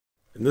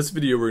In this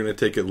video, we're going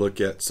to take a look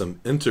at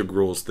some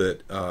integrals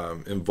that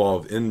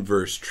involve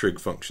inverse trig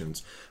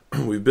functions.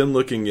 We've been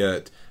looking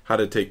at how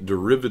to take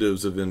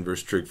derivatives of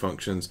inverse trig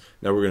functions.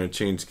 Now we're going to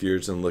change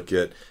gears and look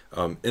at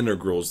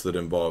integrals that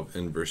involve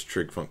inverse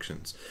trig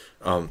functions.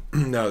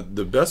 Now,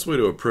 the best way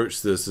to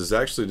approach this is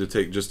actually to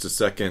take just a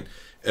second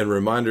and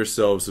remind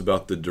ourselves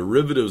about the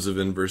derivatives of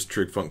inverse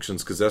trig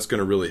functions, because that's going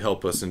to really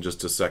help us in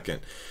just a second.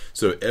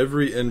 So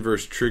every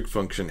inverse trig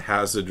function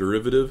has a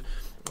derivative.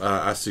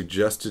 I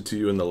suggested to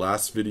you in the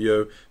last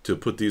video to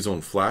put these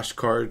on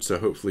flashcards, so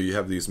hopefully you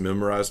have these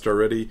memorized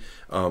already,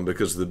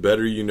 because the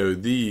better you know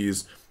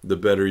these, the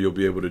better you'll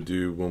be able to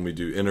do when we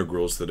do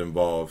integrals that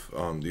involve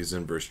these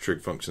inverse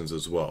trig functions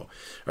as well.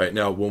 All right,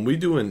 now when we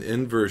do an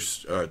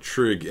inverse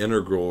trig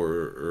integral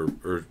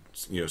or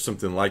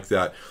something like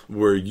that,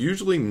 we're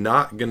usually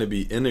not going to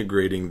be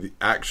integrating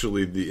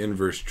actually the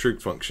inverse trig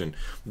function.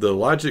 The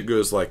logic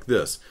goes like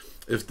this.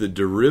 If the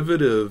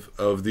derivative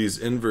of these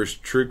inverse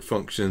trig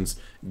functions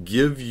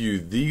give you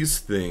these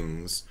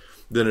things,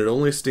 then it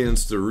only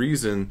stands to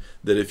reason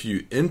that if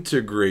you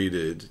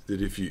integrated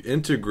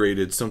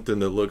something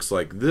that looks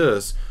like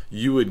this,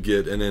 you would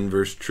get an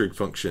inverse trig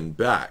function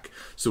back.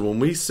 So when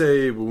we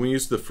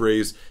use the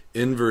phrase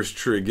inverse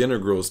trig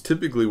integrals,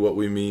 typically what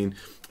we mean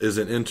is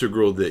an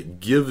integral that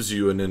gives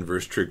you an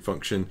inverse trig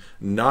function,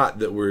 not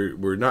that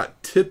we're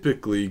not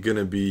typically going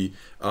to be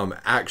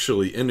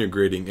actually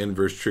integrating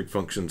inverse trig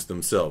functions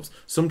themselves.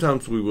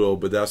 Sometimes we will,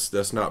 but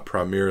that's not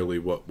primarily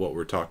what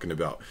we're talking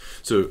about.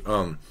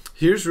 So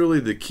here's really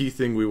the key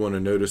thing we want to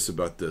notice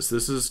about this.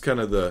 This is kind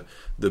of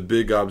the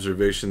big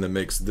observation that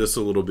makes this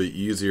a little bit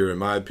easier, in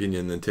my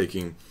opinion, than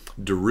taking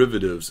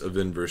derivatives of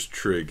inverse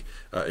trig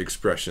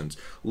expressions.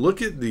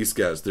 Look at these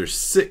guys. There's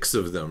 6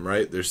 of them,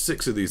 right? There's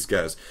 6 of these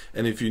guys.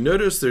 And if you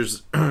notice,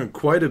 there's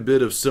quite a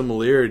bit of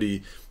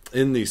similarity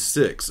in these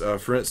 6.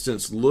 For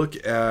instance, look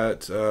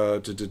at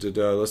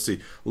let's see.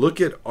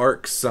 Look at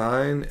arc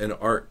sine and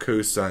arc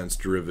cosine's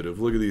derivative.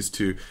 Look at these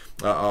two.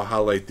 I'll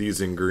highlight these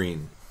in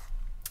green.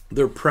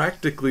 They're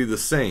practically the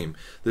same.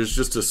 There's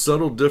just a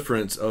subtle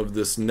difference of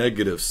this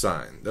negative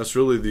sign. That's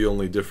really the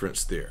only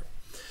difference there.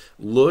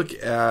 Look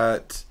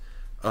at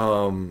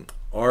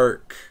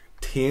arc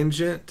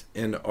tangent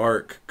and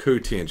arc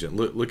cotangent.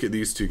 Look at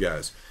these two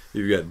guys.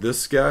 You've got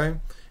this guy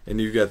and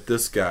you've got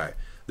this guy.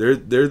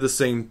 They're the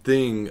same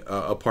thing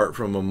apart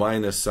from a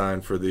minus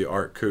sign for the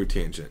arc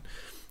cotangent.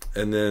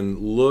 And then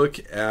look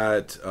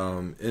at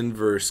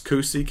inverse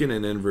cosecant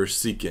and inverse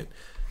secant.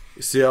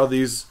 You see how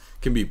these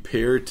can be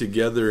paired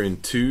together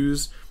in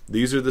twos?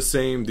 These are the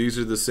same, these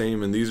are the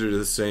same, and these are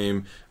the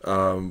same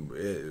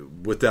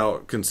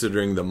without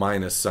considering the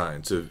minus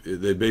sign. So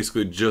they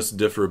basically just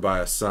differ by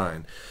a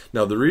sign.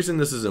 Now, the reason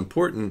this is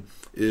important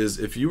is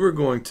if you were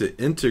going to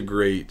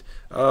integrate,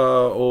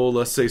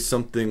 let's say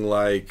something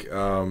like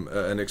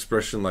an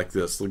expression like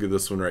this. Look at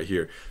this one right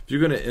here. If you're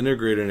going to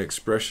integrate an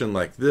expression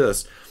like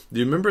this, do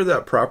you remember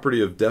that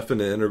property of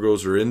definite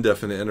integrals, or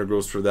indefinite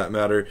integrals for that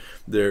matter,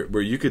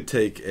 where you could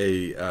take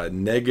a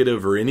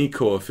negative or any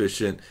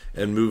coefficient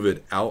and move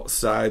it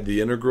outside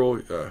the integral?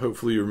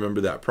 Hopefully you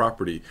remember that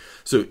property.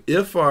 So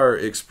if our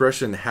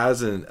expression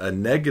has a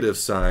negative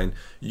sign,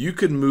 you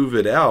could move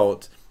it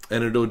out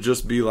and it'll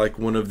just be like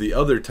one of the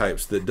other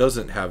types that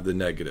doesn't have the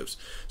negatives.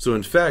 So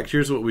in fact,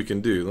 here's what we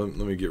can do.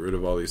 Let me get rid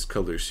of all these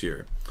colors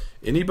here.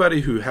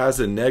 Anybody who has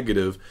a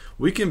negative,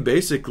 we can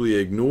basically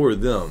ignore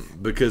them,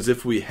 because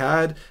if we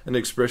had an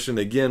expression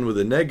again with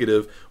a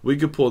negative, we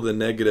could pull the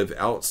negative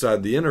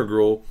outside the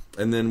integral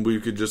and then we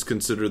could just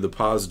consider the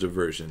positive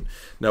version.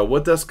 Now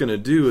what that's going to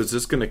do is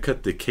it's going to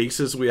cut the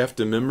cases we have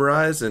to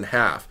memorize in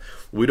half.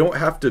 We don't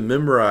have to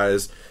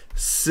memorize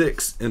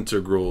 6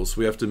 integrals,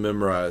 we have to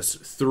memorize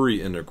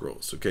 3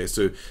 integrals. Okay,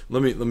 so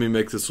let me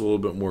make this a little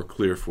bit more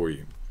clear for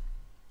you.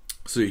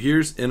 So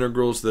here's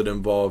integrals that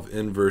involve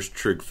inverse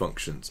trig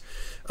functions.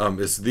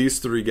 It's these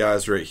 3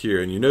 guys right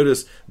here, and you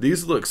notice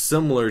these look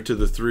similar to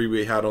the 3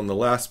 we had on the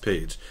last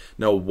page.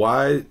 Now,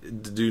 why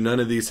do none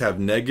of these have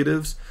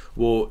negatives?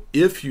 Well,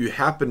 if you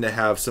happen to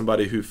have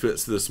somebody who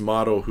fits this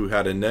model who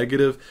had a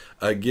negative,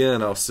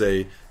 again, I'll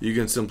say you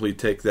can simply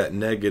take that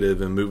negative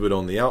and move it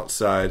on the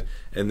outside,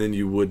 and then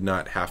you would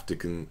not have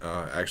to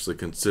actually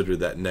consider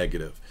that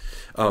negative.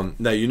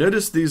 Now you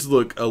notice these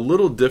look a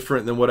little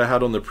different than what I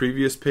had on the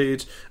previous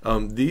page.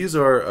 These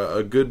are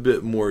a good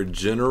bit more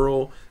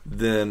general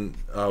than,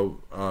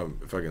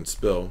 if I can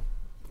spell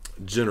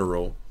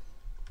general.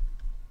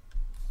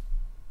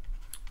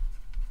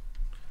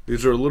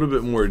 These are a little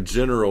bit more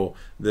general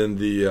than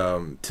the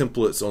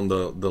templates on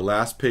the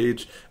last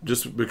page,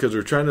 just because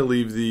we're trying to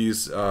leave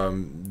these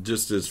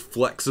just as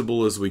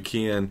flexible as we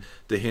can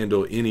to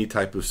handle any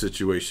type of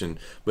situation.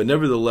 But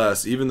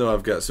nevertheless, even though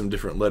I've got some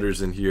different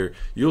letters in here,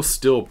 you'll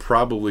still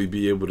probably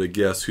be able to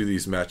guess who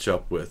these match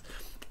up with.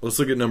 Let's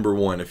look at number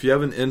 1. If you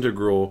have an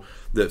integral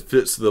that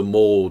fits the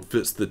mold,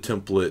 fits the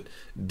template,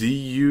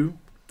 du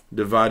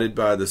divided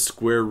by the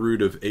square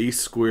root of a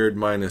squared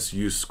minus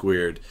u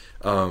squared.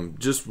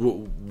 Just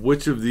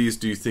which of these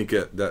do you think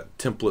that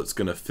template's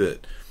going to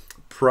fit?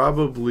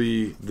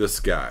 probably this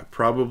guy,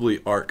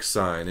 probably arc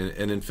sine,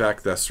 and in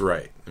fact that's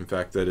right. In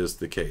fact, that is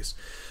the case.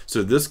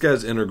 So this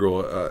guy's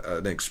integral,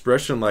 an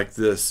expression like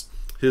this,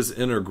 his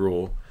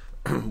integral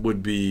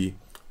would be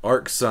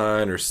arc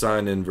sine or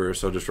sine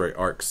inverse. I'll just write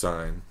arc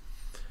sine.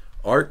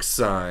 Arc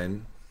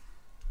sine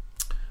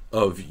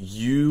of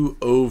u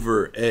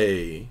over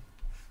a,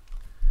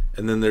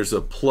 and then there's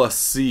a plus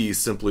c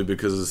simply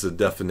because it's a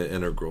definite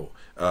integral.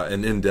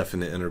 An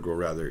indefinite integral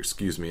rather,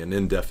 excuse me, an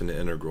indefinite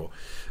integral,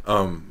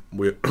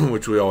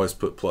 which we always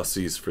put plus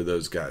c's for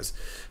those guys.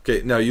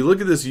 Okay, now you look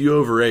at this u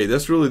over a,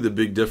 that's really the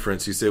big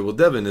difference. You say, well,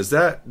 Devin, is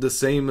that the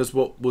same as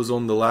what was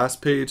on the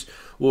last page?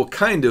 Well,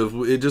 kind of.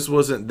 It just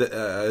wasn't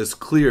as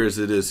clear as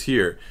it is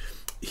here.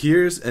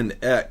 Here's an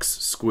x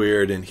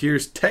squared, and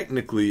here's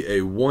technically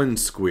a 1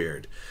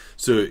 squared.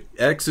 So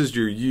x is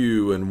your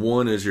u and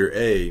 1 is your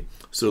a.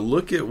 So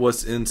look at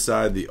what's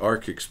inside the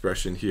arc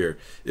expression here.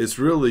 It's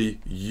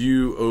really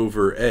u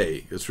over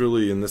a. It's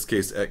really, in this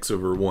case, x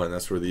over 1.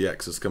 That's where the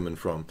x is coming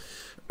from.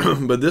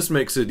 But this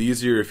makes it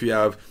easier if you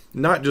have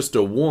not just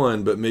a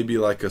 1, but maybe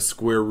like a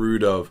square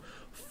root of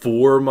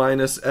 4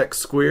 minus x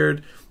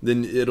squared.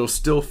 Then it'll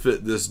still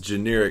fit this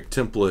generic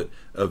template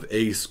of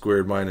a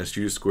squared minus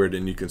u squared,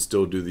 and you can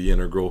still do the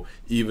integral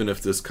even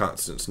if this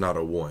constant's not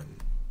a 1.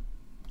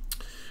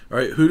 All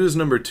right, who does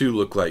number 2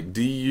 look like?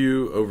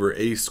 Du over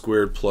a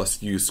squared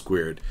plus u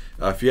squared.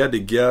 If you had to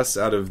guess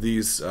out of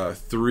these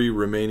 3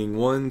 remaining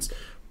ones,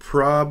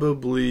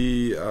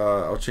 probably,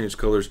 I'll change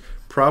colors,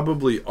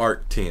 probably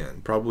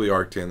arctan. Probably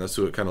arctan, that's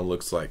what it kind of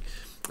looks like.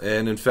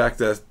 And in fact,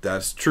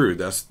 that's true,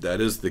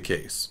 that is the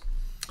case.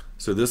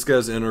 So this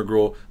guy's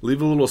integral,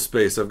 leave a little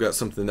space, I've got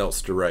something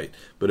else to write.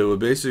 But it would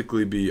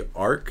basically be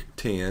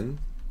arctan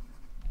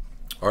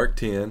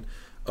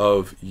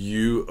of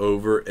u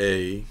over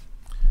a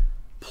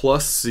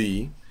plus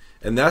c,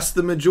 and that's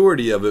the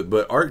majority of it,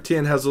 but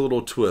arctan has a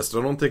little twist.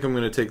 I don't think I'm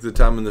going to take the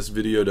time in this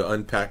video to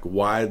unpack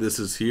why this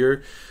is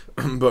here,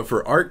 but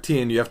for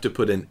arctan you have to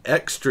put an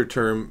extra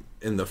term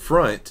in the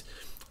front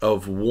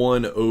of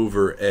 1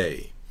 over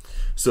a.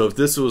 So if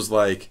this was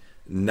like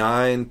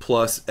 9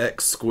 plus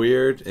x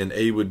squared, and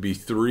a would be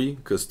 3,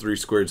 because 3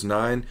 squared is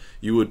 9,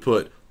 you would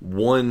put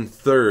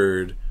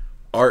 1/3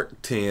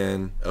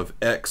 arctan of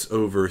x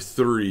over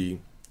 3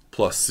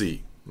 plus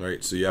c.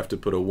 Right, so you have to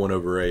put a 1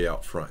 over a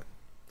out front.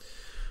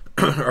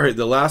 Alright,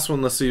 the last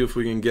one, let's see if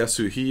we can guess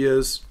who he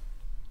is.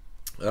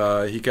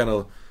 He kind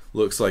of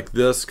looks like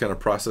this, kind of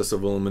process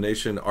of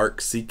elimination,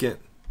 arcsecant.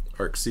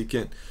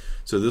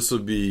 So this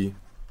would be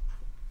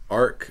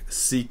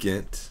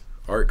arcsecant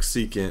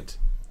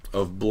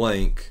of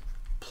blank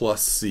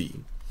plus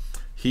c.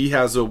 He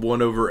has a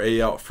 1 over a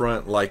out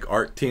front like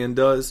arctan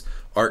does.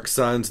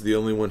 Arcsine's the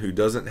only one who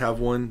doesn't have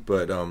one,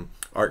 but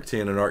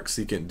arctan and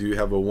arcsecant do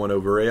have a 1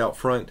 over a out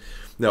front.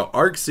 Now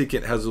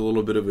arcsecant has a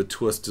little bit of a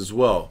twist as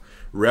well.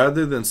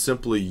 Rather than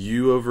simply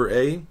u over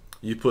a,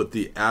 you put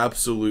the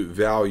absolute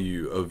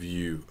value of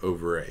u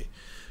over a.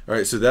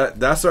 Alright, so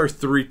that's our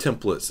 3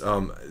 templates.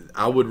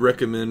 I would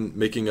recommend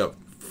making up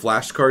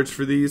flashcards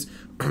for these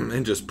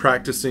and just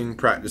practicing,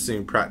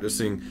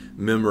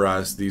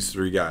 memorize these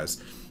 3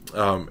 guys.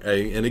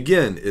 And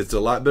again, it's a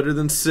lot better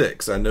than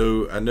 6. I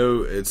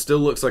know it still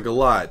looks like a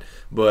lot,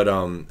 but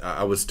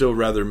I would still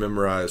rather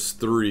memorize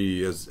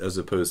 3 as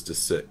opposed to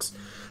 6.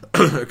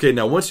 Okay,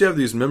 now once you have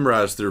these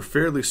memorized, they're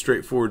fairly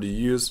straightforward to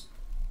use.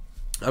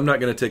 I'm not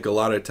going to take a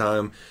lot of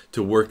time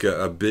to work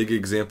a big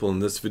example in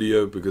this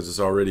video because it's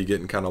already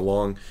getting kind of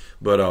long,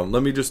 but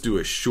let me just do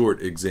a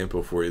short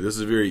example for you. This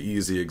is a very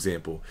easy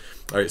example.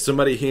 Alright,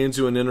 somebody hands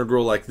you an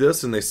integral like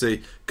this and they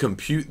say,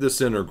 compute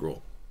this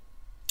integral.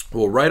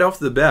 Well, right off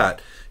the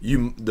bat,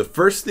 the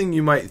first thing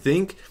you might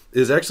think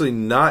is actually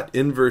not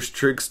inverse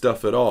trig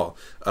stuff at all.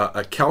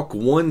 A Calc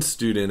 1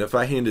 student, if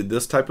I handed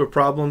this type of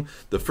problem,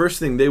 the first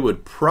thing they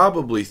would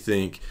probably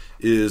think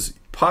is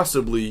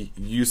possibly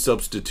u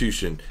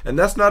substitution. And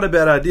that's not a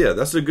bad idea.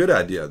 That's a good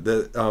idea.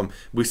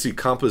 We see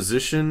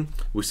composition,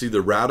 we see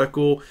the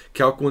radical.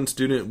 Calc 1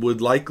 student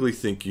would likely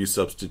think u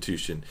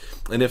substitution.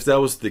 And if that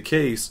was the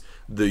case,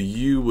 the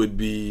u would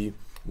be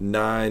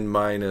 9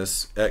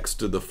 minus x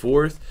to the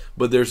 4th,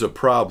 but there's a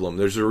problem.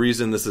 There's a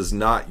reason this is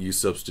not u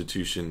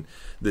substitution.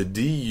 The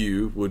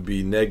du would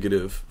be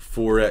negative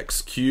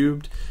 4x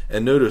cubed,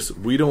 and notice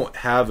we don't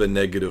have a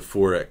negative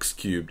 4x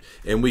cubed,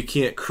 and we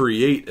can't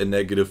create a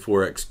negative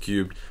 4x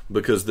cubed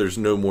because there's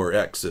no more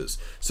x's.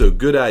 So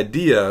good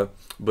idea,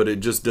 but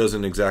it just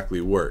doesn't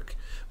exactly work.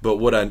 But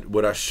what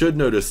I should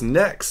notice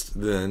next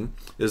then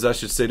is I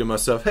should say to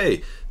myself,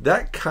 hey,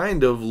 that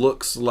kind of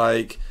looks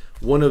like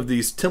one of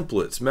these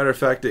templates. Matter of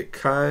fact, it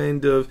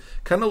kind of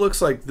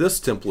looks like this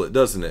template,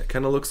 doesn't it?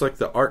 Kind of looks like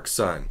the arc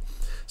sign.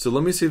 So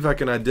let me see if I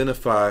can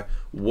identify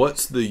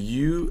what's the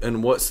u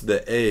and what's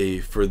the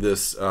a for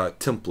this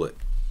template.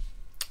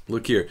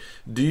 Look here.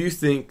 Do you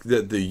think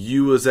that the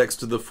u is x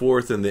to the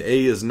 4th and the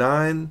a is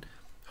 9?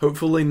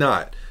 Hopefully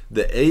not.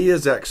 The a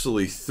is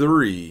actually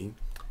 3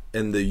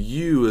 and the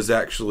u is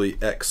actually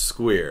x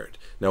squared.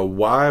 Now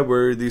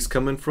where are these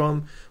coming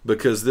from?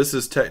 Because this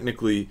is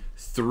technically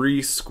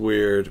 3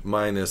 squared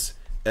minus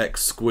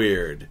x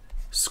squared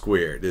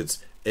squared.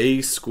 It's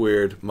a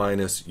squared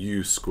minus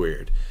u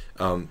squared.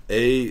 A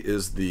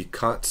is the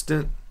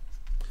constant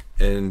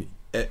and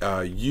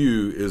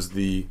u is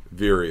the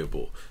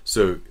variable.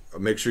 So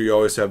make sure you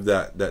always have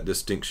that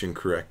distinction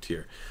correct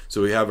here.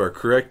 So we have our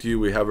correct u,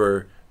 we have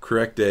our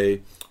correct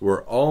a.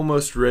 We're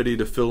almost ready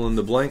to fill in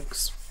the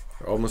blanks.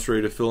 We're almost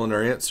ready to fill in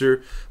our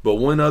answer. But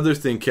one other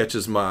thing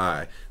catches my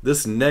eye.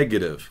 This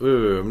negative.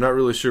 I'm not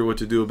really sure what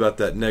to do about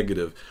that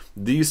negative.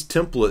 These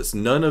templates,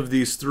 none of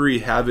these three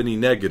have any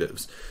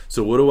negatives.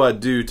 So what do I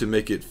do to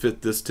make it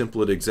fit this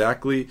template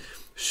exactly?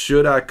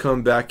 Should I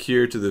come back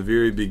here to the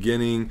very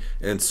beginning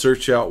and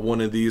search out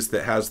one of these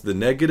that has the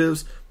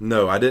negatives?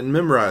 No, I didn't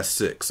memorize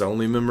 6. I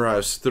only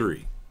memorized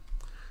 3.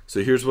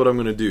 So here's what I'm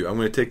going to do. I'm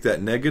going to take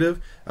that negative.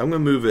 I'm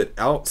going to move it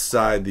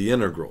outside the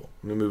integral.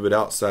 I'm going to move it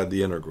outside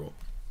the integral.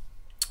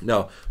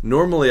 Now,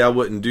 normally I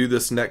wouldn't do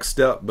this next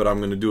step, but I'm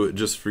going to do it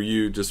just for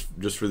you, just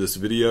for this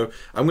video.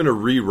 I'm going to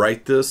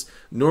rewrite this.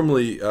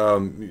 Normally,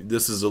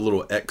 this is a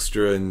little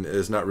extra and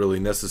is not really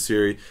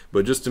necessary,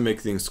 but just to make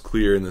things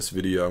clear in this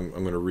video, I'm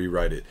going to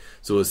rewrite it.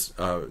 So it's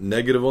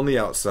negative on the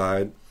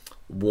outside,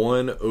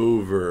 1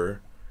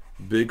 over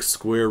big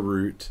square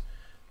root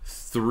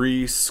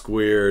 3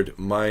 squared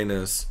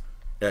minus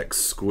x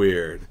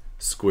squared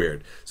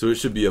squared. So it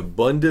should be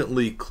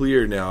abundantly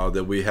clear now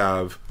that we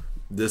have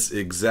this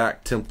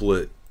exact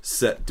template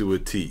set to a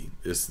T.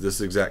 It's this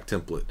exact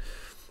template.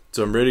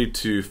 So I'm ready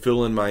to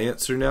fill in my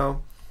answer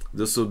now.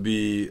 This will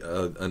be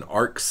an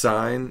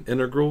arcsine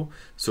integral.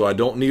 So I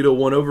don't need a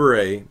 1 over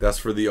a. That's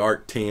for the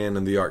arctan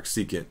and the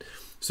arcsecant.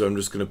 So I'm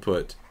just going to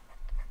put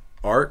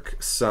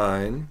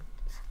arcsine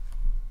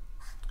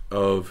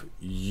of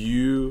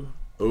u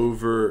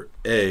over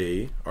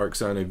a,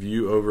 arcsine of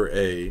u over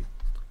a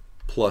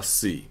plus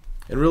c.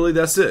 And really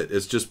that's it.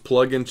 It's just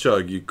plug and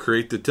chug. You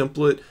create the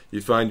template, you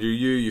find your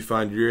u, you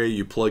find your a,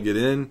 you plug it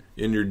in,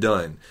 and you're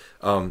done.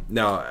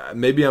 Now,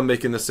 maybe I'm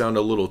making this sound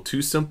a little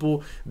too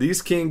simple.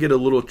 These can get a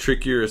little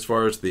trickier as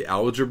far as the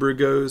algebra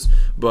goes,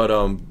 but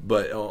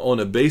on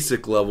a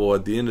basic level,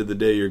 at the end of the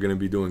day, you're going to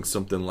be doing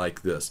something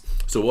like this.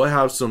 So we'll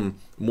have some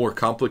more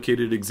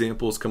complicated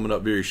examples coming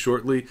up very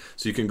shortly,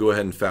 so you can go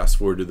ahead and fast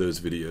forward to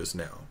those videos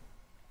now.